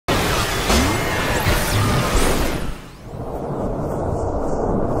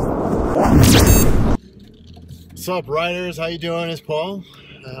up, riders? How you doing? It's Paul.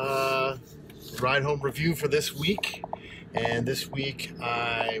 Ride home review for this week. And this week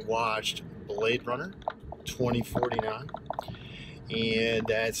I watched Blade Runner 2049. And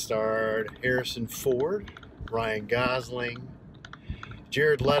that starred Harrison Ford, Ryan Gosling,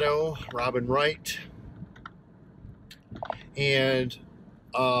 Jared Leto, Robin Wright, and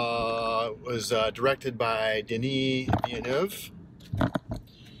was directed by Denis Villeneuve.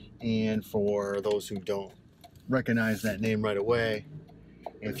 And for those who don't recognize that name right away,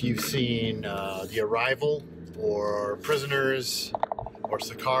 if you've seen The Arrival or Prisoners or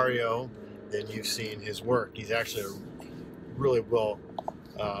Sicario, then you've seen his work. He's actually a really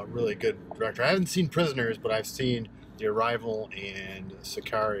good director. I haven't seen Prisoners, but I've seen The Arrival and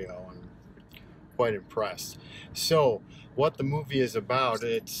Sicario, and quite impressed. So, what the movie is about,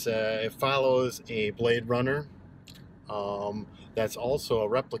 it follows a Blade Runner that's also a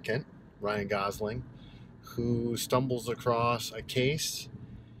replicant, Ryan Gosling, who stumbles across a case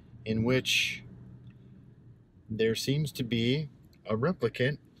in which there seems to be a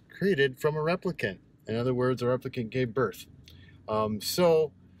replicant created from a replicant. In other words, a replicant gave birth.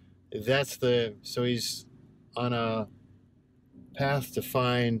 So he's on a path to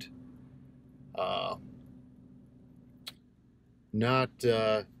find not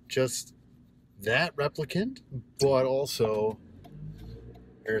just that replicant, but also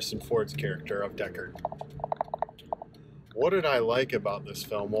Harrison Ford's character of Deckard. What did I like about this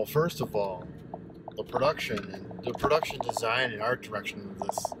film? Well, first of all, the production design and art direction of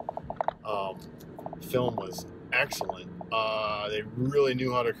this film was excellent. They really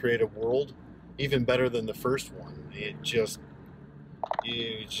knew how to create a world, even better than the first one. You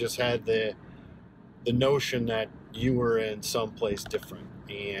just had the notion that you were in someplace different,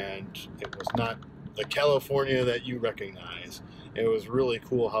 and it was not the California that you recognize. It was really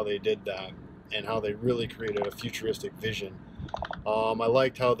cool how they did that and how they really created a futuristic vision. I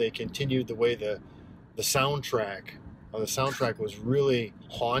liked how they continued the way the soundtrack was really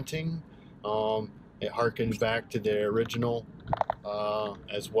haunting. It harkened back to the original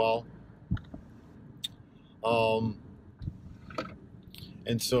as well.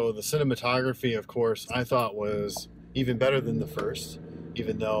 And so the cinematography, of course, I thought was even better than the first,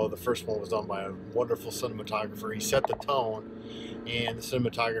 even though the first one was done by a wonderful cinematographer. He set the tone, and the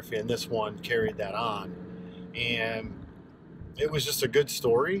cinematography in this one carried that on. And it was just a good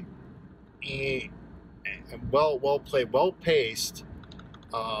story, and well played, well paced,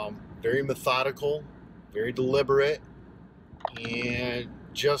 very methodical, very deliberate, and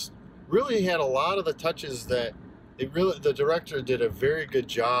just really had a lot of the touches that the director did a very good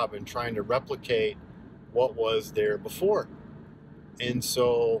job in trying to replicate what was there before. And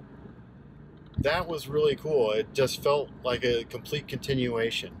so that was really cool. It just felt like a complete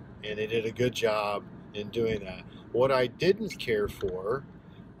continuation, and they did a good job in doing that. What I didn't care for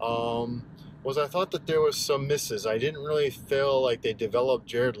was I thought that there was some misses. I didn't really feel like they developed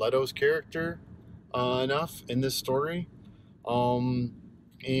Jared Leto's character enough in this story.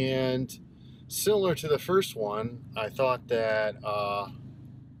 And similar to the first one, I thought that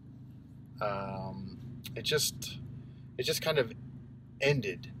it just kind of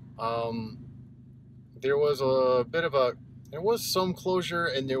ended. There was some closure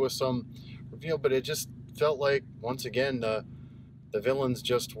and there was some reveal, but it just felt like, once again, the villains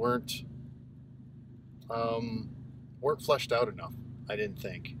just weren't fleshed out enough, I didn't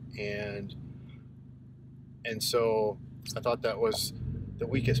think. And so I thought that was the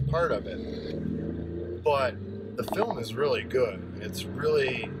weakest part of it. But the film is really good. It's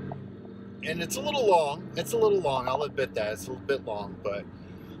really, and it's a little long. I'll admit that it's a little bit long, but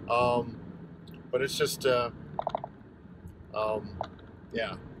it's just yeah.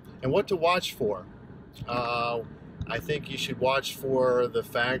 And what to watch for? I think you should watch for the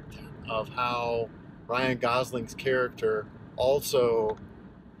fact of how Ryan Gosling's character also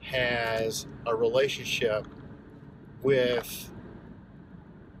has a relationship with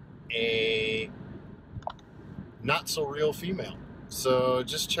a not so real female. So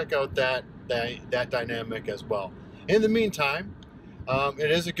just check out that dynamic as well. In the meantime,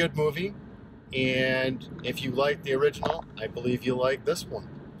 it is a good movie, and if you like the original, I believe you'll like this one.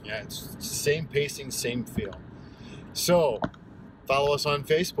 Yeah, it's same pacing, same feel. So follow us on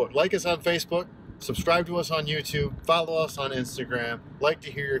Facebook, like us on Facebook, subscribe to us on YouTube, follow us on Instagram. Like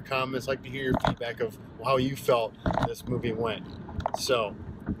to hear your comments, like to hear your feedback of how you felt this movie went. So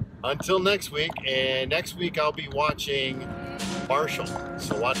until next week, and next week I'll be watching Marshall,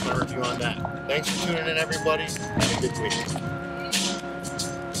 so watch my review on that. Thanks for tuning in, everybody. Have a good week.